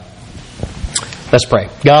Let's pray.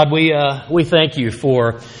 God, we thank you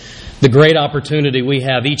for the great opportunity we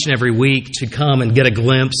have each and every week to come and get a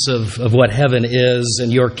glimpse of what heaven is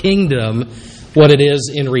and your kingdom, what it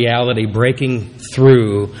is in reality, breaking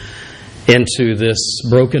through into this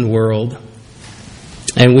broken world.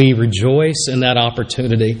 And we rejoice in that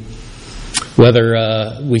opportunity.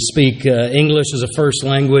 Whether we speak English as a first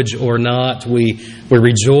language or not, we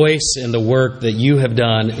rejoice in the work that you have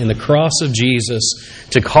done in the cross of Jesus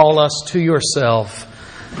to call us to yourself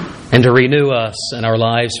and to renew us and our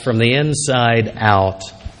lives from the inside out.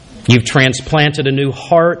 You've transplanted a new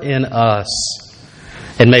heart in us,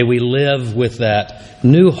 and may we live with that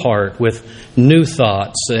new heart, with new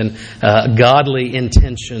thoughts and godly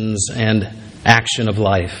intentions and action of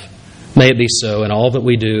life. May it be so in all that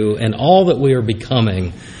we do and all that we are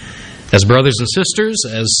becoming as brothers and sisters,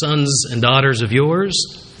 as sons and daughters of yours,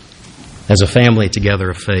 as a family together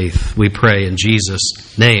of faith. We pray in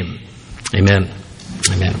Jesus' name. Amen.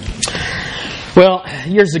 Amen. Well,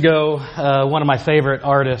 years ago, one of my favorite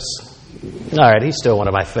artists, he's still one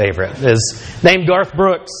of my favorite, is named Garth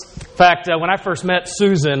Brooks. In fact, when I first met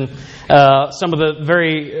Susan, some of the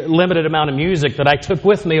very limited amount of music that I took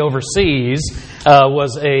with me overseas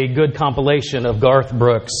was a good compilation of Garth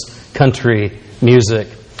Brooks country music.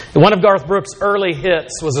 One of Garth Brooks' early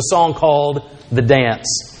hits was a song called The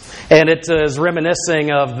Dance. And it is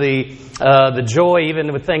reminiscing of the joy,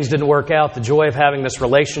 even when things didn't work out, the joy of having this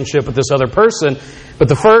relationship with this other person. But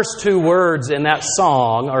the first two words in that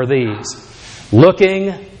song are these: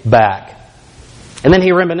 looking back. And then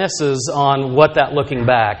he reminisces on what that looking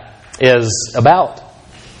back is about.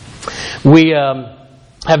 We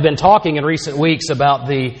have been talking in recent weeks about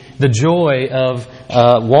the joy of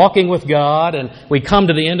walking with God, and we come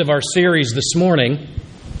to the end of our series this morning.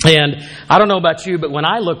 And I don't know about you, but when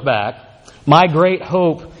I look back, my great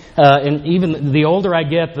hope, and even the older I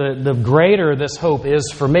get, the greater this hope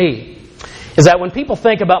is for me, is that when people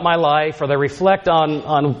think about my life or they reflect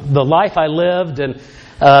on the life I lived and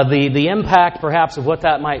the impact perhaps of what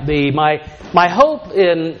that might be, my hope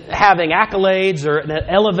in having accolades or an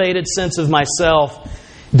elevated sense of myself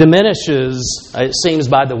diminishes, it seems,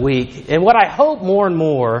 by the week. And what I hope more and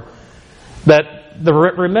more that the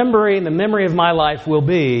memory of my life will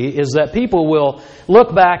be is that people will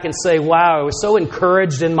look back and say, wow, I was so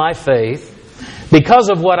encouraged in my faith because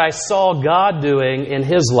of what I saw God doing in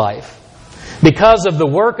His life. Because of the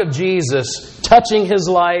work of Jesus touching His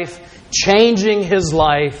life, changing His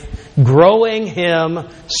life, growing Him,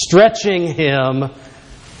 stretching Him.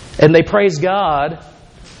 And they praise God,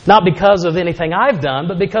 not because of anything I've done,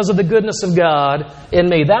 but because of the goodness of God in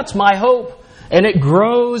me. That's my hope. And it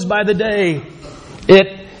grows by the day.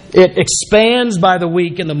 It expands by the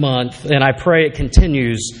week and the month. And I pray it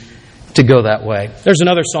continues to go that way. There's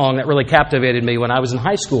another song that really captivated me when I was in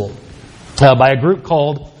high school by a group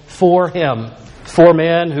called For Him. Four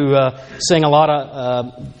men who sing a lot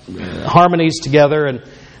of harmonies together. And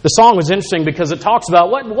the song was interesting because it talks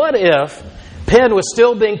about what if pen was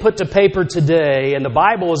still being put to paper today and the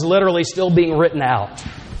Bible was literally still being written out.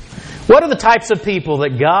 What are the types of people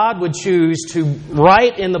that God would choose to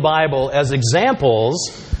write in the Bible as examples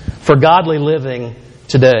for godly living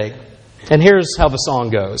today? And here's how the song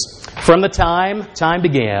goes. From the time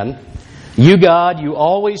began, you, God, you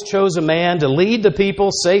always chose a man to lead the people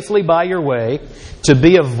safely by your way, to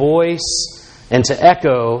be a voice and to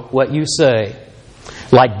echo what you say.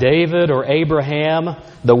 Like David or Abraham,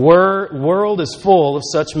 the world is full of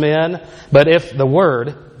such men, but if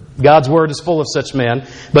God's Word is full of such men,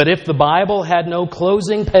 but if the Bible had no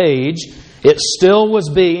closing page, it still was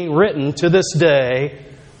being written to this day.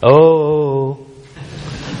 Oh,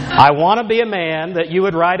 I want to be a man that you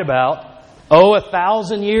would write about.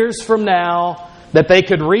 1,000 years from now, that they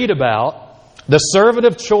could read about, the servant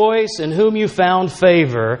of choice in whom you found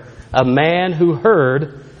favor, a man who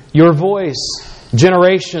heard your voice.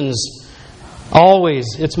 Generations,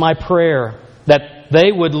 always, it's my prayer that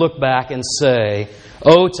they would look back and say,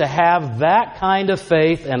 oh, to have that kind of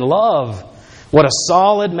faith and love. What a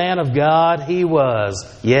solid man of God he was.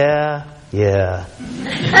 Yeah.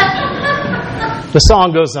 The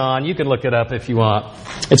song goes on. You can look it up if you want.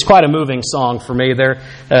 It's quite a moving song for me. It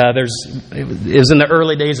was in the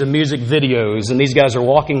early days of music videos, and these guys are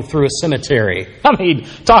walking through a cemetery. I mean,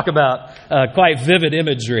 talk about quite vivid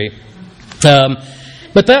imagery.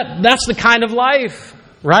 But that's the kind of life,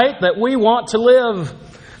 right, that we want to live.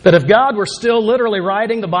 That if God were still literally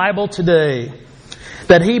writing the Bible today,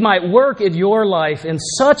 that He might work in your life in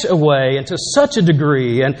such a way and to such a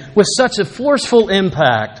degree and with such a forceful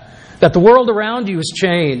impact that the world around you has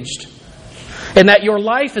changed and that your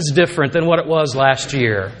life is different than what it was last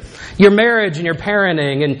year. Your marriage and your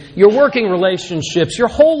parenting and your working relationships, your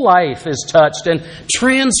whole life is touched and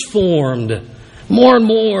transformed more and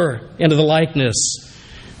more into the likeness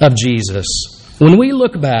of Jesus. When we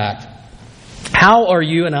look back, how are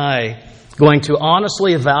you and I going to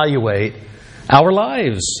honestly evaluate our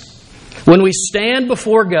lives? When we stand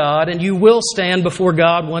before God, and you will stand before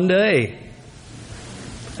God one day,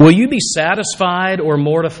 will you be satisfied or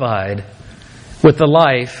mortified with the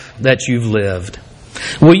life that you've lived?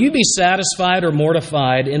 Will you be satisfied or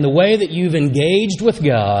mortified in the way that you've engaged with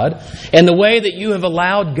God and the way that you have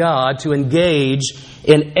allowed God to engage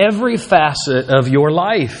in every facet of your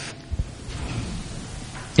life?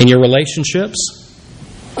 In your relationships,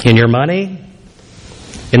 in your money,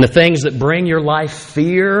 in the things that bring your life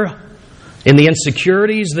fear, in the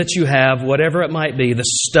insecurities that you have, whatever it might be, the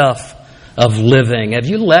stuff of living. Have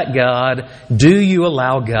you let God, do you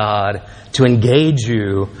allow God to engage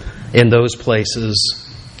you in those places?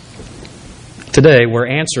 Today we're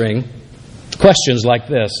answering questions like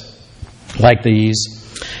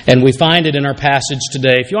these, and we find it in our passage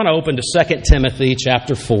today. If you want to open to 2 Timothy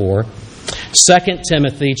chapter 4, 2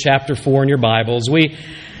 Timothy chapter 4 in your Bibles. We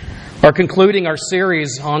are concluding our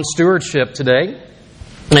series on stewardship today,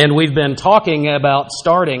 and we've been talking about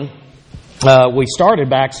we started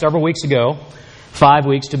back several weeks ago, 5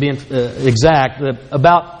 weeks to be exact,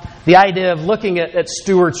 about the idea of looking at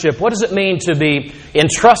stewardship. What does it mean to be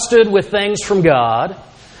entrusted with things from God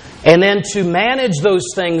and then to manage those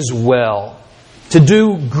things well? To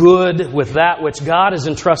do good with that which God has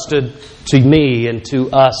entrusted to me and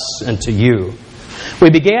to us and to you. We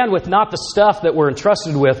began with not the stuff that we're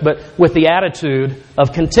entrusted with, but with the attitude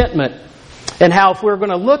of contentment. And how if we're going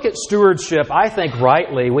to look at stewardship, I think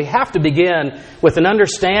rightly, we have to begin with an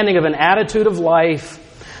understanding of an attitude of life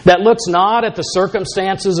that looks not at the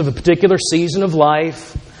circumstances of a particular season of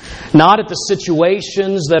life, not at the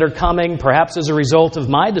situations that are coming, perhaps as a result of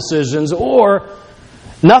my decisions, or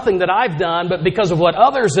nothing that I've done, but because of what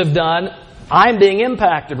others have done, I'm being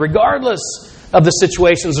impacted. Regardless of the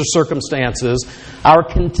situations or circumstances, our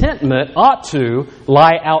contentment ought to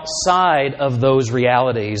lie outside of those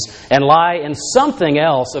realities and lie in something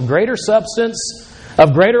else of greater substance,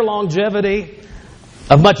 of greater longevity,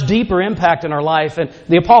 of much deeper impact in our life. And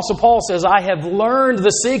the Apostle Paul says, I have learned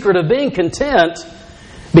the secret of being content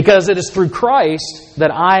because it is through Christ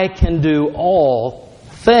that I can do all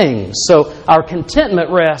things. So our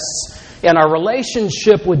contentment rests in our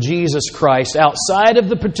relationship with Jesus Christ outside of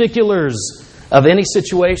the particulars of any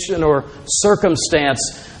situation or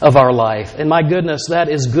circumstance of our life. And my goodness, that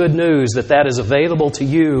is good news that is available to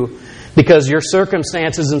you, because your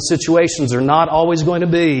circumstances and situations are not always going to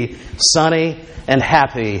be sunny and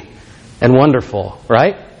happy and wonderful,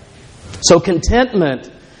 right? So contentment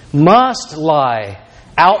must lie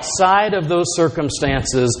outside of those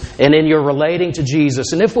circumstances and in your relating to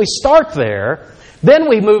Jesus. And if we start there, then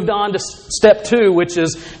we moved on to step 2, which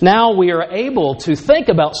is now we are able to think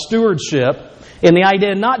about stewardship in the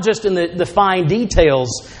idea, not just in the fine details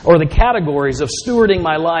or the categories of stewarding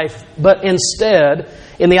my life, but instead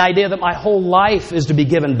in the idea that my whole life is to be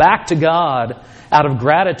given back to God out of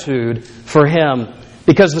gratitude for Him.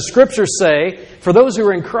 Because the Scriptures say, for those who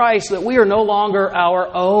are in Christ, that we are no longer our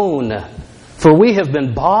own, for we have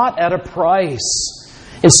been bought at a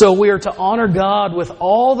price. And so we are to honor God with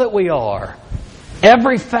all that we are,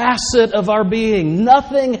 every facet of our being,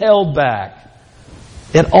 nothing held back.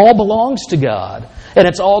 It all belongs to God, and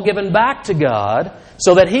it's all given back to God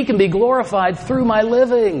so that He can be glorified through my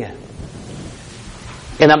living.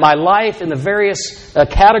 And that my life in the various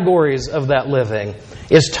categories of that living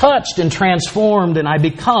is touched and transformed, and I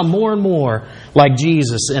become more and more like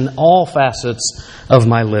Jesus in all facets of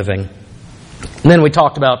my living. And then we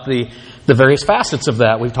talked about the various facets of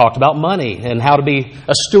that. We've talked about money and how to be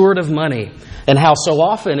a steward of money, and how so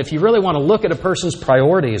often, if you really want to look at a person's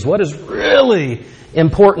priorities, what is really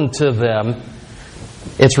important to them,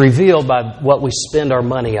 it's revealed by what we spend our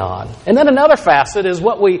money on. And then another facet is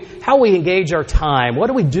how we engage our time. What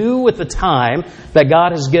do we do with the time that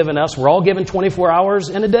God has given us? We're all given 24 hours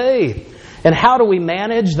in a day. And how do we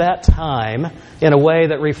manage that time in a way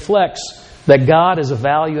that reflects that God is a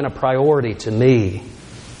value and a priority to me?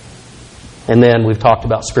 And then we've talked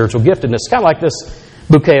about spiritual giftedness. Kind of like this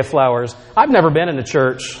bouquet of flowers. I've never been in a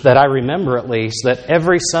church, that I remember at least, that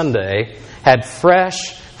every Sunday had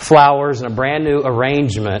fresh flowers and a brand new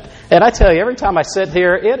arrangement. And I tell you, every time I sit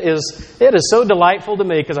here, it is so delightful to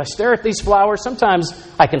me, because I stare at these flowers. Sometimes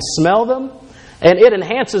I can smell them. And it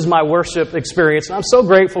enhances my worship experience. And I'm so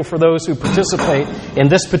grateful for those who participate in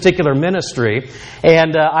this particular ministry.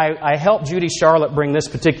 And I helped Judy Charlotte bring this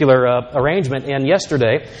particular arrangement in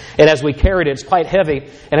yesterday. And as we carried it, it's quite heavy.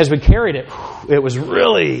 And as we carried it, it was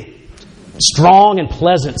really strong and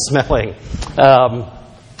pleasant smelling.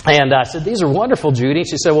 And I said, "These are wonderful, Judy."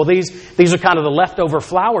 She said, "Well, these are kind of the leftover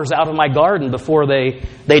flowers out of my garden before they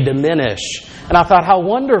diminish." And I thought, how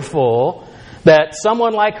wonderful that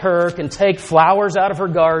someone like her can take flowers out of her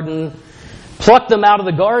garden, pluck them out of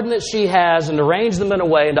the garden that she has, and arrange them in a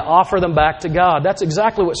way and to offer them back to God. That's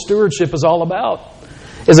exactly what stewardship is all about.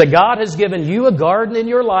 Is that God has given you a garden in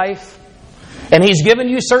your life, and He's given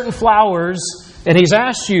you certain flowers, and He's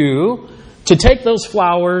asked you to take those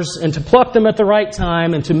flowers and to pluck them at the right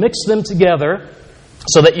time and to mix them together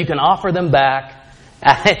so that you can offer them back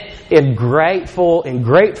in grateful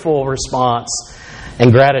response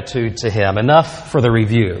and gratitude to Him. Enough for the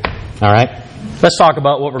review. All right? Let's talk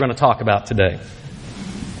about what we're going to talk about today.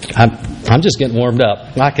 I'm just getting warmed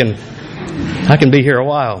up. I can be here a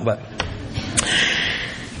while, but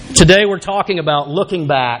today we're talking about looking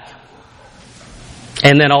back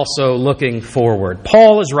and then also looking forward.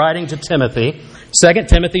 Paul is writing to Timothy, 2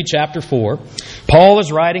 Timothy chapter 4. Paul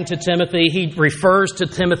is writing to Timothy. He refers to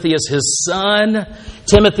Timothy as his son.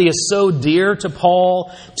 Timothy is so dear to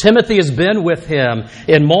Paul. Timothy has been with him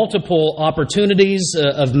in multiple opportunities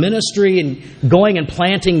of ministry and going and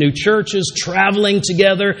planting new churches, traveling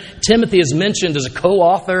together. Timothy is mentioned as a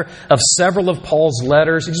co-author of several of Paul's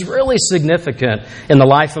letters. He's really significant in the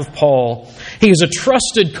life of Paul. He is a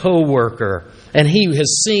trusted co-worker, and he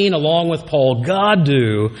has seen, along with Paul, God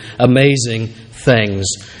do amazing things.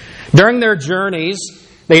 During their journeys,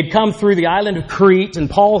 they had come through the island of Crete, and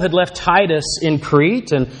Paul had left Titus in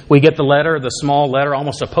Crete, and we get the small letter,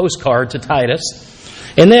 almost a postcard to Titus.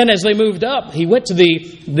 And then as they moved up, he went to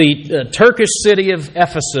the Turkish city of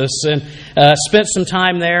Ephesus and spent some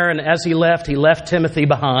time there, and as he left Timothy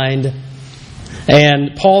behind.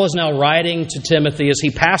 And Paul is now writing to Timothy as he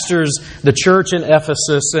pastors the church in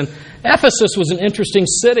Ephesus. And Ephesus was an interesting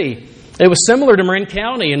city. It was similar to Marin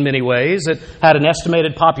County in many ways. It had an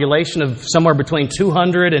estimated population of somewhere between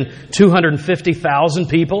 200 and 250,000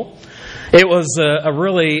 people. It was a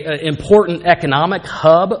really important economic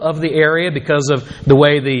hub of the area because of the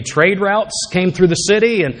way the trade routes came through the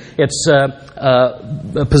city and its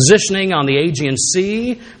positioning on the Aegean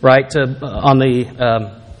Sea, right, on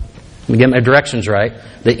the... Let me get my directions right.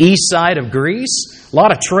 The east side of Greece. A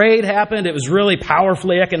lot of trade happened. It was really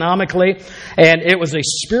powerfully economically. And it was a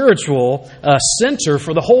spiritual center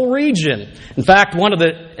for the whole region. In fact, one of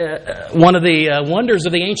the wonders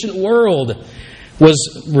of the ancient world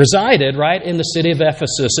resided right in the city of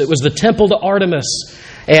Ephesus. It was the temple to Artemis.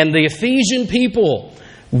 And the Ephesian people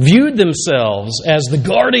viewed themselves as the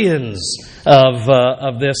guardians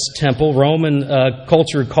of this temple. Roman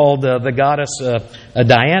culture called the goddess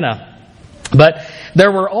Diana. But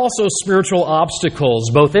there were also spiritual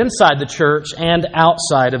obstacles, both inside the church and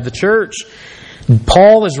outside of the church.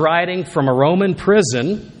 Paul is writing from a Roman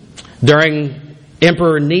prison during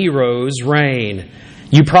Emperor Nero's reign.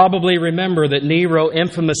 You probably remember that Nero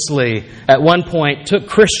infamously, at one point, took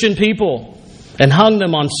Christian people and hung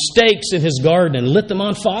them on stakes in his garden and lit them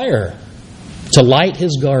on fire to light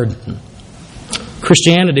his garden.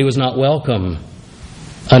 Christianity was not welcome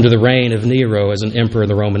under the reign of Nero as an emperor of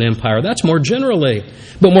the Roman Empire. That's more generally.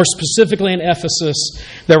 But more specifically in Ephesus,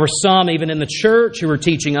 there were some, even in the church, who were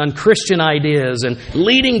teaching unchristian ideas and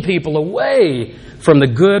leading people away from the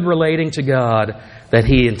good relating to God that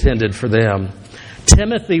He intended for them.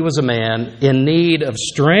 Timothy was a man in need of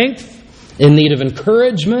strength, in need of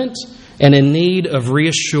encouragement, and in need of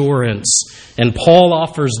reassurance. And Paul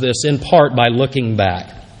offers this in part by looking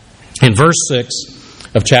back. In verse 6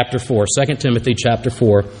 of chapter 4, 2 Timothy chapter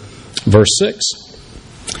 4, verse 6.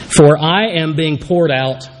 For I am being poured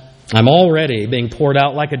out, I'm already being poured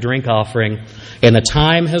out like a drink offering, and the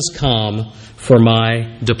time has come for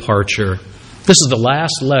my departure. This is the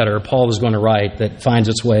last letter Paul is going to write that finds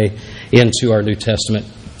its way into our New Testament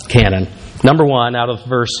canon. Number one, out of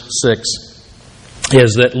verse 6,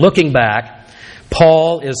 is that looking back,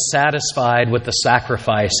 Paul is satisfied with the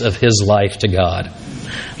sacrifice of his life to God.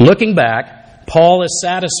 Looking back, Paul is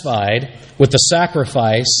satisfied with the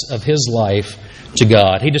sacrifice of his life to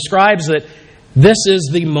God. He describes that this is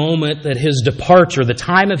the moment that his departure, the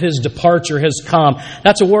time of his departure has come.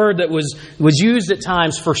 That's a word that was used at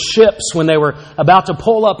times for ships when they were about to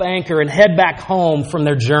pull up anchor and head back home from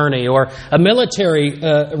their journey, or a military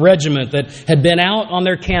regiment that had been out on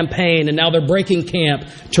their campaign and now they're breaking camp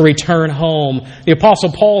to return home. The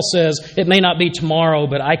Apostle Paul says, it may not be tomorrow,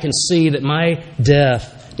 but I can see that my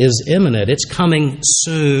death is imminent. It's coming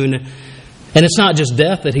soon. And it's not just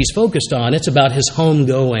death that he's focused on. It's about his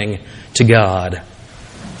homegoing to God.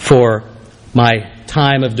 For my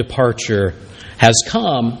time of departure has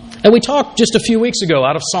come. And we talked just a few weeks ago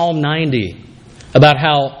out of Psalm 90 about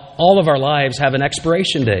how all of our lives have an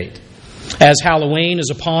expiration date. As Halloween is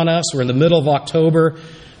upon us, we're in the middle of October.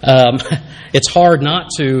 It's hard not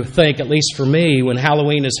to think, at least for me, when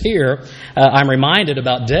Halloween is here, I'm reminded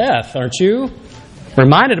about death, aren't you?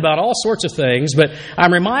 Reminded about all sorts of things, but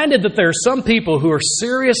I'm reminded that there are some people who are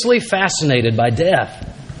seriously fascinated by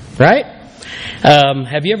death, right?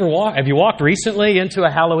 Have you walked recently into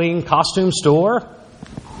a Halloween costume store?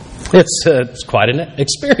 It's quite an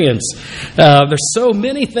experience. There's so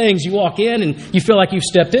many things. You walk in and you feel like you've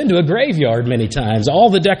stepped into a graveyard many times. All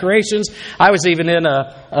the decorations. I was even in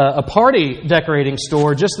a party decorating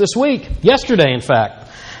store just this week, yesterday in fact.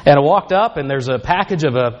 And I walked up and there's a package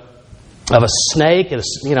of a snake.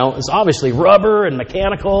 It's obviously rubber and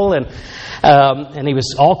mechanical, and he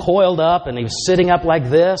was all coiled up and he was sitting up like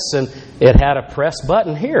this, and it had a press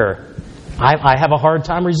button here. I have a hard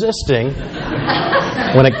time resisting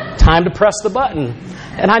when it's time to press the button.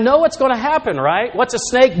 And I know what's going to happen, right? What's a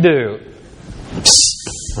snake do?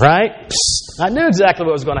 Psst, right? Psst. I knew exactly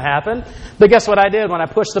what was going to happen. But guess what I did when I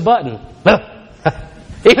pushed the button?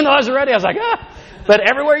 Even though I was ready, I was like, ah! But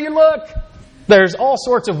everywhere you look, there's all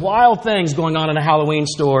sorts of wild things going on in a Halloween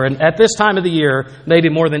store. And at this time of the year, maybe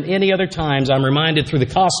more than any other times, I'm reminded through the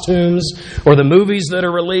costumes or the movies that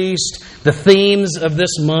are released, the themes of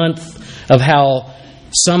this month, of how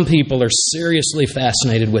some people are seriously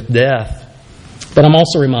fascinated with death. But I'm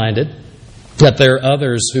also reminded that there are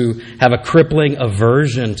others who have a crippling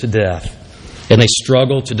aversion to death, and they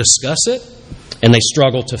struggle to discuss it, and they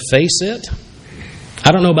struggle to face it.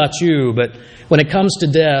 I don't know about you, but when it comes to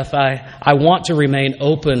death, I want to remain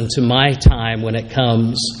open to my time when it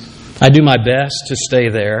comes. I do my best to stay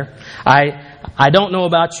there. I don't know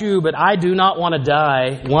about you, but I do not want to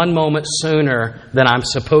die one moment sooner than I'm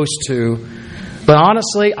supposed to. But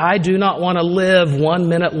honestly, I do not want to live 1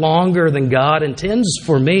 minute longer than God intends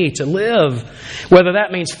for me to live, whether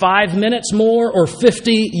that means 5 minutes more or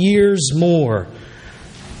 50 years more.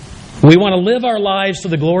 We want to live our lives to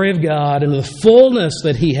the glory of God and the fullness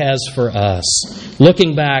that He has for us.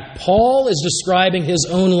 Looking back, Paul is describing his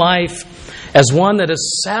own life as one that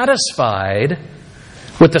is satisfied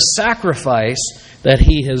with the sacrifice that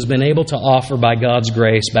he has been able to offer by God's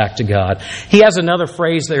grace back to God. He has another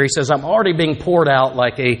phrase there. He says, I'm already being poured out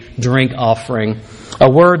like a drink offering. A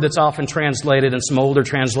word that's often translated in some older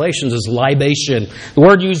translations as libation. The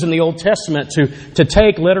word used in the Old Testament to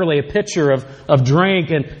take literally a pitcher of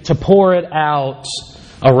drink and to pour it out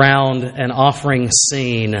around an offering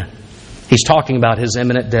scene. He's talking about his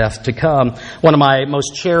imminent death to come. One of my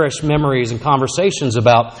most cherished memories and conversations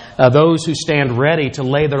about those who stand ready to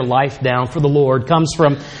lay their life down for the Lord comes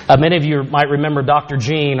from, many of you might remember Dr.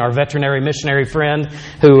 Jean, our veterinary missionary friend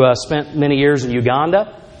who spent many years in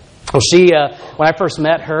Uganda. Well, when I first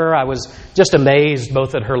met her, I was just amazed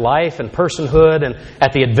both at her life and personhood and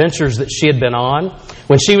at the adventures that she had been on.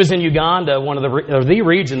 When she was in Uganda, the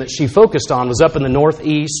region that she focused on was up in the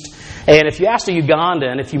northeast. And if you asked a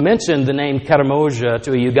Ugandan, if you mentioned the name Karamoja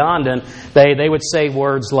to a Ugandan, they would say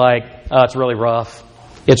words like, it's really rough,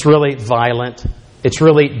 it's really violent, it's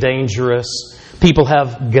really dangerous. People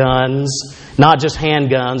have guns, not just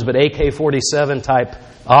handguns, but AK-47 type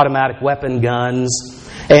automatic weapon guns.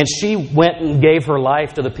 And she went and gave her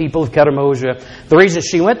life to the people of Karamoja. The reason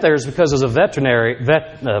she went there is because as a veterinary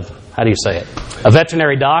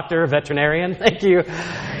doctor, veterinarian, thank you.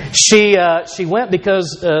 She went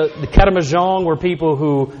because the Karamojong were people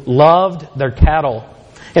who loved their cattle.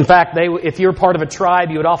 In fact, if you were part of a tribe,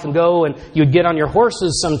 you would often go and you'd get on your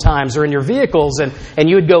horses sometimes or in your vehicles and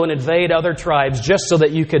you would go and invade other tribes just so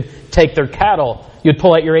that you could take their cattle. You'd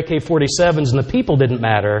pull out your AK-47s and the people didn't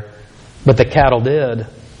matter, but the cattle did.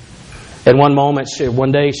 And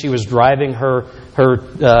one day she was driving her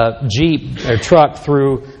Jeep, her truck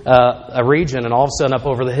through a region, and all of a sudden up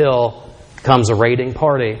over the hill comes a raiding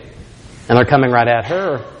party. And they're coming right at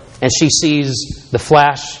her. And she sees the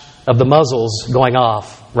flash of the muzzles going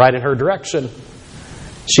off right in her direction.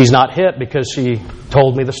 She's not hit because she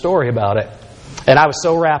told me the story about it. And I was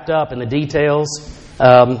so wrapped up in the details.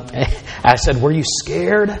 I said, were you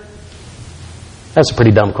scared? That's a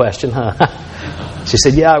pretty dumb question, huh? She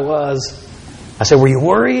said, yeah, I was. I said, were you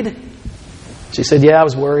worried? She said, yeah, I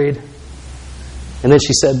was worried. And then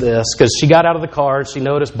she said this, because she got out of the car and she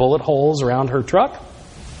noticed bullet holes around her truck,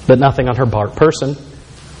 but nothing on her person.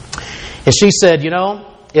 And she said,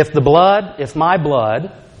 if my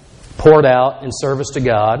blood poured out in service to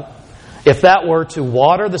God, If that were to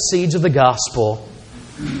water the seeds of the gospel,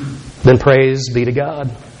 then praise be to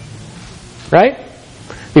God. Right?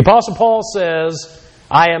 The Apostle Paul says,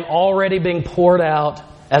 I am already being poured out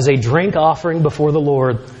as a drink offering before the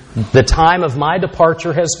Lord. The time of my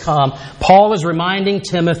departure has come. Paul is reminding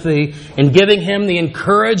Timothy and giving him the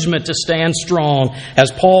encouragement to stand strong.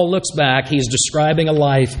 As Paul looks back, he's describing a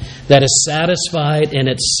life that is satisfied in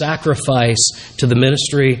its sacrifice to the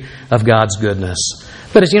ministry of God's goodness.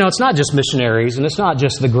 But it's not just missionaries, and it's not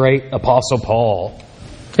just the great Apostle Paul.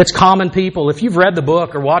 It's common people. If you've read the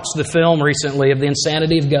book or watched the film recently of The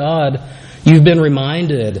Insanity of God, you've been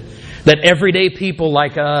reminded that everyday people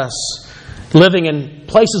like us, living in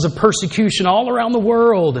places of persecution all around the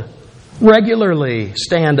world, regularly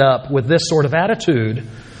stand up with this sort of attitude.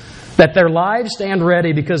 That their lives stand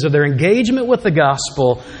ready because of their engagement with the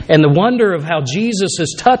gospel and the wonder of how Jesus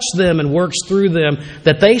has touched them and works through them,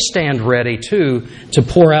 that they stand ready too to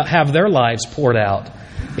pour out, have their lives poured out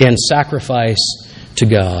in sacrifice to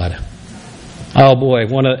God. Oh boy,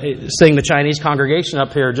 seeing the Chinese congregation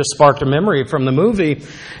up here just sparked a memory from the movie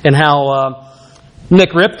and how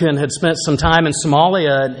Nick Ripken had spent some time in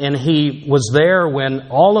Somalia, and he was there when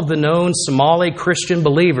all of the known Somali Christian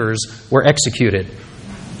believers were executed.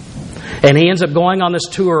 And he ends up going on this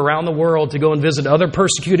tour around the world to go and visit other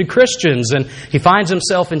persecuted Christians, and he finds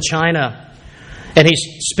himself in China. And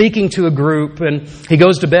he's speaking to a group, and he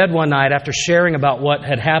goes to bed one night after sharing about what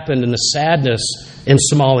had happened and the sadness in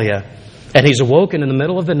Somalia. And he's awoken in the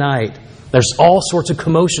middle of the night. There's all sorts of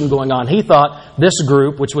commotion going on. He thought this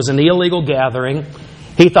group, which was an illegal gathering,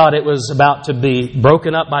 he thought it was about to be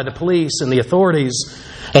broken up by the police and the authorities.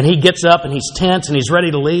 And he gets up and he's tense and he's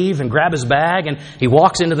ready to leave and grab his bag, and he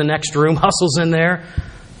walks into the next room, hustles in there,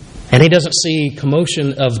 and he doesn't see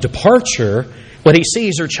commotion of departure. What he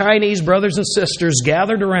sees are Chinese brothers and sisters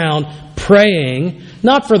gathered around praying,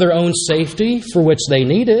 not for their own safety, for which they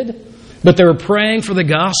needed, but they were praying for the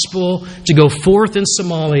gospel to go forth in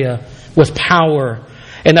Somalia with power,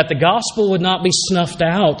 and that the gospel would not be snuffed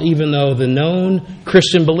out even though the known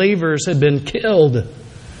Christian believers had been killed.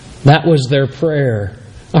 That was their prayer.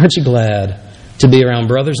 Aren't you glad to be around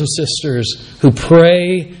brothers and sisters who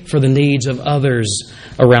pray for the needs of others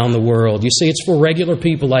around the world? You see, it's for regular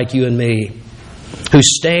people like you and me who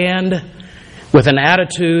stand with an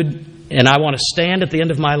attitude, and I want to stand at the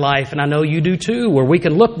end of my life, and I know you do too, where we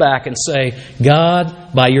can look back and say,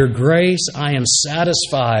 God, by your grace, I am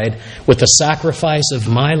satisfied with the sacrifice of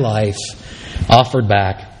my life offered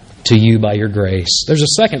back to you by your grace. There's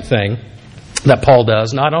a second thing that Paul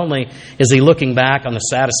does. Not only is he looking back on the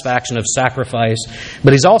satisfaction of sacrifice,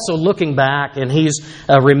 but he's also looking back and he's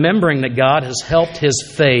remembering that God has helped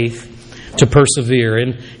his faith to persevere.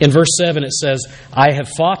 In verse 7 it says, I have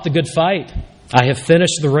fought the good fight. I have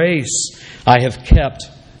finished the race. I have kept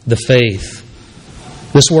the faith.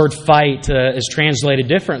 This word fight is translated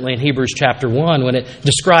differently in Hebrews chapter 1 when it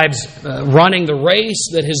describes running the race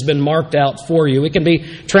that has been marked out for you. It can be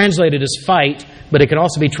translated as fight, but it can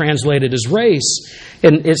also be translated as race.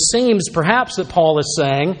 And it seems perhaps that Paul is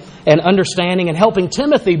saying and understanding and helping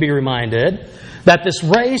Timothy be reminded that this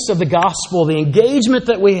race of the gospel, the engagement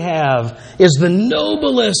that we have, is the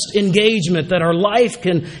noblest engagement that our life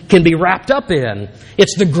can be wrapped up in.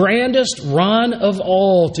 It's the grandest run of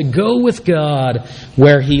all, to go with God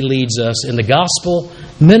where He leads us in the gospel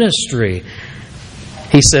ministry.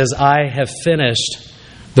 He says, I have finished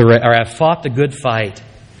I have fought the good fight.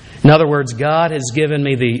 In other words, God has given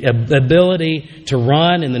me the ability to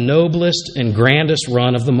run in the noblest and grandest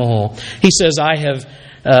run of them all. He says, I have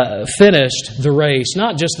finished the race,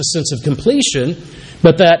 not just the sense of completion,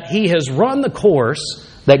 but that he has run the course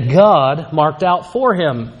that God marked out for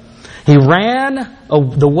him. He ran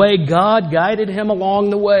the way God guided him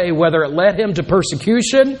along the way, whether it led him to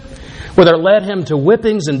persecution, whether it led him to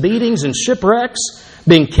whippings and beatings and shipwrecks,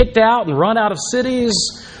 being kicked out and run out of cities,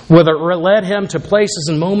 whether it led him to places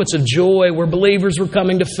and moments of joy where believers were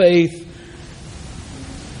coming to faith.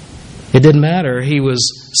 It didn't matter. He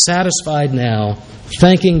was satisfied now,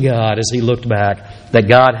 thanking God as he looked back that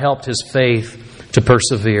God helped his faith to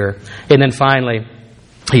persevere. And then finally,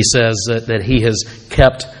 he says that he has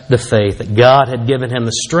kept the faith, that God had given him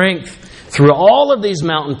the strength through all of these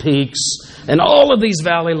mountain peaks and all of these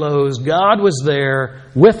valley lows. God was there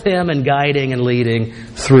with him and guiding and leading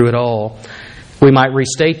through it all. We might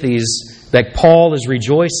restate these, that Paul is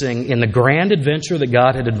rejoicing in the grand adventure that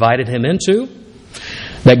God had invited him into,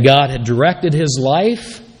 that God had directed his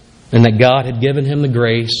life, and that God had given him the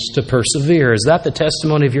grace to persevere. Is that the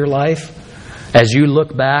testimony of your life as you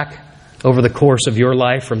look back over the course of your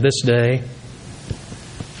life from this day?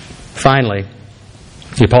 Finally,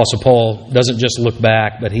 the Apostle Paul doesn't just look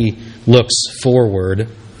back, but he looks forward.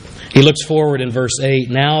 He looks forward in verse 8.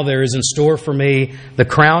 Now there is in store for me the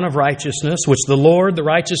crown of righteousness, which the Lord, the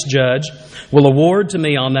righteous judge, will award to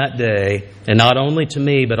me on that day, and not only to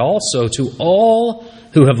me, but also to all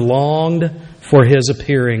who have longed for His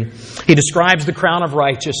appearing. He describes the crown of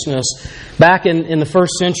righteousness. Back in the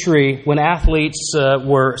first century, when athletes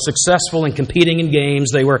were successful in competing in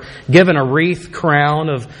games, they were given a wreath crown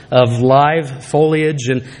of live foliage,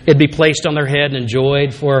 and it'd be placed on their head and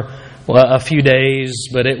enjoyed for a few days,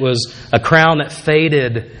 but it was a crown that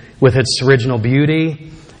faded with its original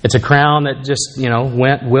beauty. It's a crown that just,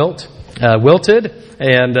 wilted.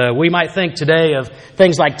 And we might think today of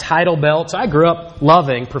things like title belts. I grew up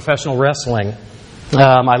loving professional wrestling.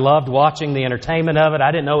 I loved watching the entertainment of it.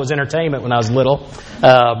 I didn't know it was entertainment when I was little,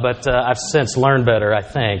 but I've since learned better. I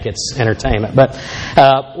think it's entertainment.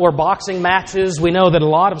 Or boxing matches. We know that a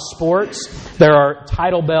lot of sports, there are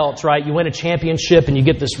title belts, right? You win a championship and you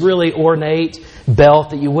get this really ornate belt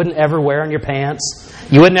that you wouldn't ever wear on your pants.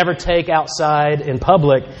 You would never take outside in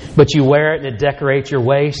public, but you wear it and it decorates your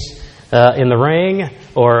waist in the ring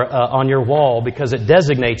or on your wall because it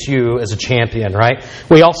designates you as a champion, right?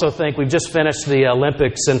 We also think we've just finished the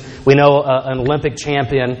Olympics, and we know an Olympic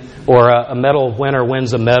champion or a medal winner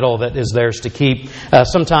wins a medal that is theirs to keep.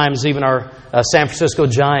 Sometimes even our San Francisco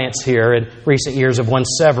Giants here in recent years have won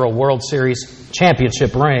several World Series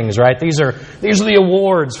championship rings, right? These are the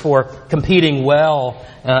awards for competing well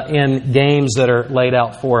in games that are laid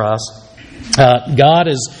out for us. God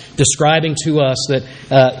is describing to us that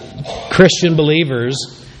Christian believers,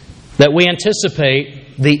 that we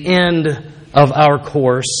anticipate the end of our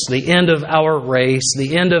course, the end of our race,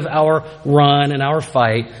 the end of our run and our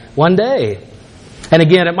fight one day. And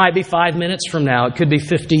again, it might be 5 minutes from now. It could be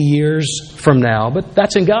 50 years from now. But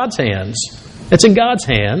that's in God's hands. It's in God's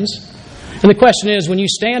hands. And the question is, when you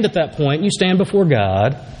stand at that point, you stand before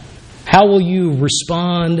God, how will you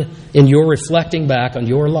respond in your reflecting back on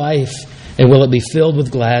your life? And will it be filled with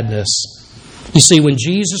gladness? You see, when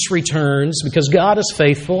Jesus returns, because God is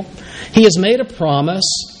faithful, He has made a promise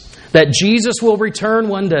that Jesus will return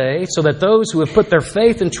one day so that those who have put their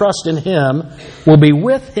faith and trust in Him will be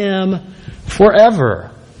with Him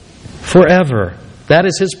forever. Forever. That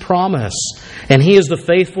is His promise. And He, as the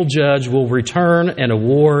faithful judge, will return and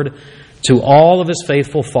award to all of His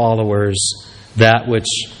faithful followers that which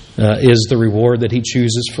is the reward that He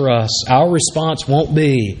chooses for us. Our response won't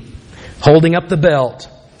be holding up the belt.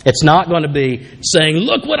 It's not going to be saying,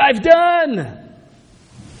 "Look what I've done."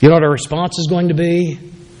 You know what our response is going to be?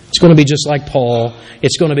 It's going to be just like Paul.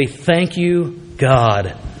 It's going to be, "Thank you,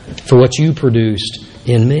 God, for what you produced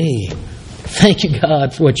in me. Thank you,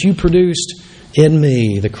 God, for what you produced in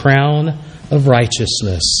me, the crown of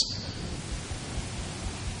righteousness."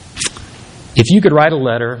 If you could write a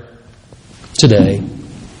letter today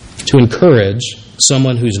to encourage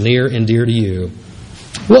someone who's near and dear to you,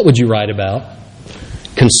 what would you write about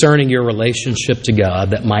concerning your relationship to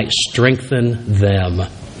God that might strengthen them?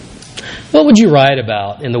 What would you write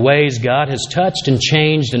about in the ways God has touched and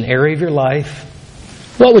changed an area of your life?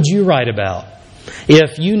 What would you write about?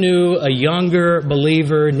 If you knew a younger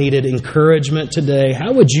believer needed encouragement today,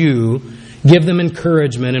 how would you give them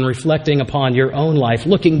encouragement in reflecting upon your own life,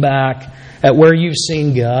 looking back at where you've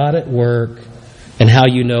seen God at work and how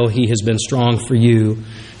you know He has been strong for you?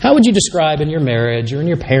 How would you describe in your marriage or in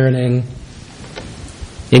your parenting,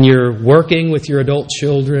 in your working with your adult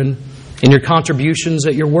children, in your contributions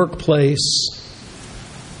at your workplace?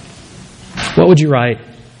 What would you write?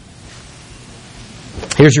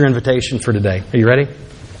 Here's your invitation for today. Are you ready?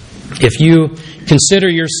 If you consider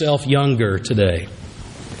yourself younger today,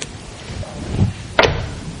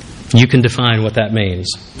 you can define what that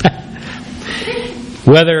means.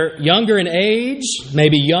 Whether younger in age,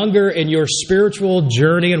 maybe younger in your spiritual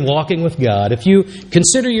journey and walking with God, if you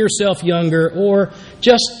consider yourself younger or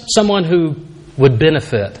just someone who would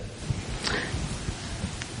benefit,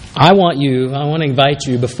 I want to invite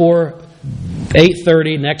you before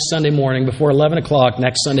 8:30 next Sunday morning, before 11 o'clock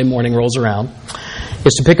next Sunday morning rolls around,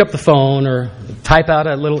 is to pick up the phone or type out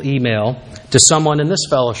a little email to someone in this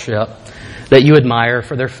fellowship that you admire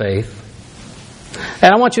for their faith.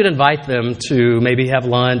 And I want you to invite them to maybe have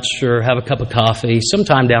lunch or have a cup of coffee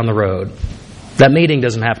sometime down the road. That meeting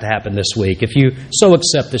doesn't have to happen this week if you so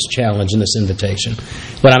accept this challenge and this invitation.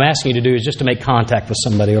 What I'm asking you to do is just to make contact with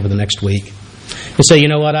somebody over the next week and say, "You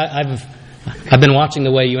know what, I've been watching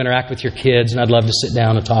the way you interact with your kids, and I'd love to sit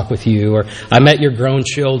down and talk with you." Or, "I met your grown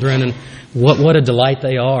children, and what a delight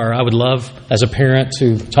they are. I would love, as a parent,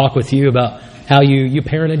 to talk with you about how you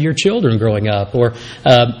parented your children growing up." Or,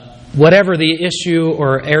 whatever the issue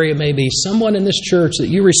or area may be, someone in this church that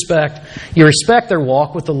you respect their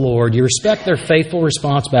walk with the Lord, you respect their faithful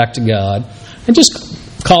response back to God, and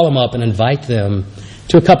just call them up and invite them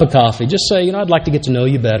to a cup of coffee. Just say, I'd like to get to know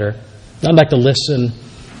you better. I'd like to listen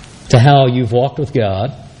to how you've walked with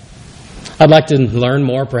God. I'd like to learn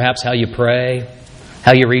more, perhaps, how you pray,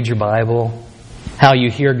 how you read your Bible, how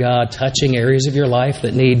you hear God touching areas of your life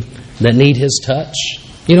that need His touch.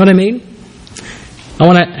 You know what I mean? I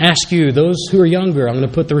want to ask you, those who are younger, I'm going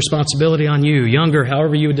to put the responsibility on you. Younger,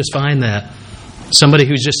 however you would define that. Somebody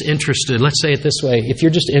who's just interested. Let's say it this way. If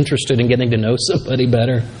you're just interested in getting to know somebody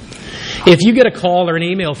better. If you get a call or an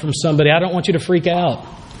email from somebody, I don't want you to freak out.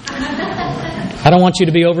 I don't want you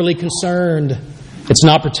to be overly concerned. It's an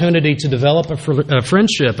opportunity to develop a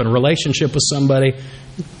friendship and a relationship with somebody.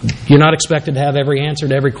 You're not expected to have every answer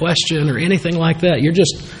to every question or anything like that. You're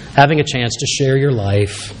just having a chance to share your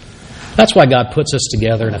life. That's why God puts us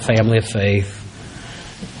together in a family of faith.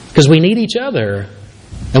 Because we need each other.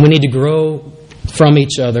 And we need to grow from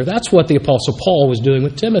each other. That's what the Apostle Paul was doing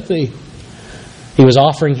with Timothy. He was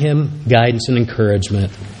offering him guidance and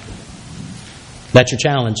encouragement. That's your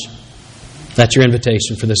challenge. That's your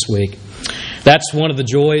invitation for this week. That's one of the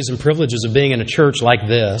joys and privileges of being in a church like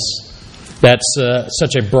this. That's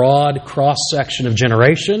such a broad cross-section of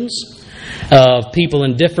generations, of people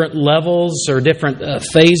in different levels or different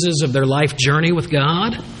phases of their life journey with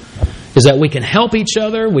God, is that we can help each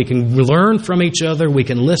other, we can learn from each other, we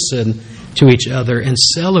can listen to each other and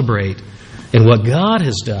celebrate in what God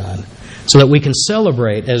has done, so that we can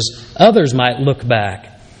celebrate as others might look back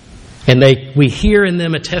and we hear in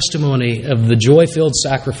them a testimony of the joy-filled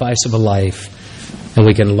sacrifice of a life, and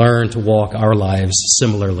we can learn to walk our lives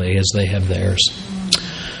similarly as they have theirs.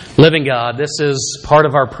 Living God, this is part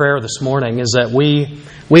of our prayer this morning, is that we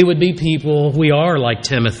would be people, we are like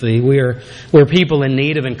Timothy. We're people in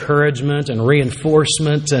need of encouragement and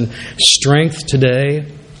reinforcement and strength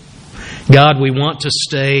today. God, we want to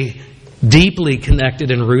stay deeply connected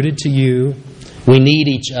and rooted to You. We need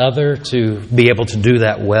each other to be able to do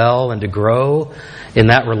that well and to grow in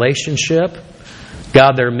that relationship.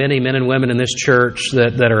 God, there are many men and women in this church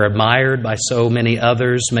that are admired by so many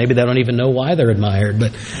others. Maybe they don't even know why they're admired,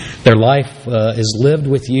 but their life is lived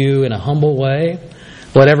with You in a humble way.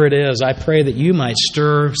 Whatever it is, I pray that You might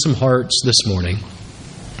stir some hearts this morning.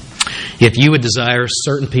 If You would desire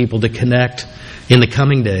certain people to connect in the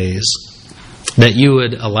coming days, that You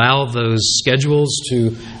would allow those schedules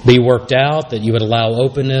to be worked out, that You would allow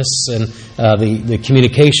openness and the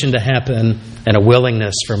communication to happen, and a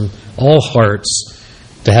willingness from all hearts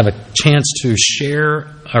to have a chance to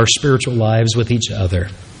share our spiritual lives with each other.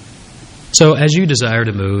 So as You desire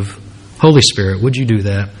to move, Holy Spirit, would You do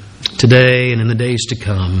that today and in the days to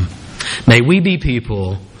come? May we be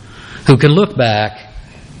people who can look back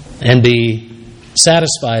and be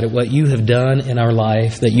satisfied at what You have done in our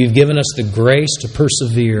life, that You've given us the grace to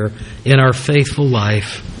persevere in our faithful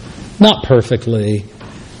life, not perfectly,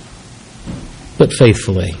 but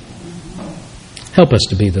faithfully. Help us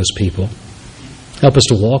to be those people. Help us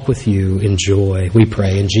to walk with You in joy, we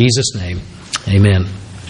pray. In Jesus' name, amen.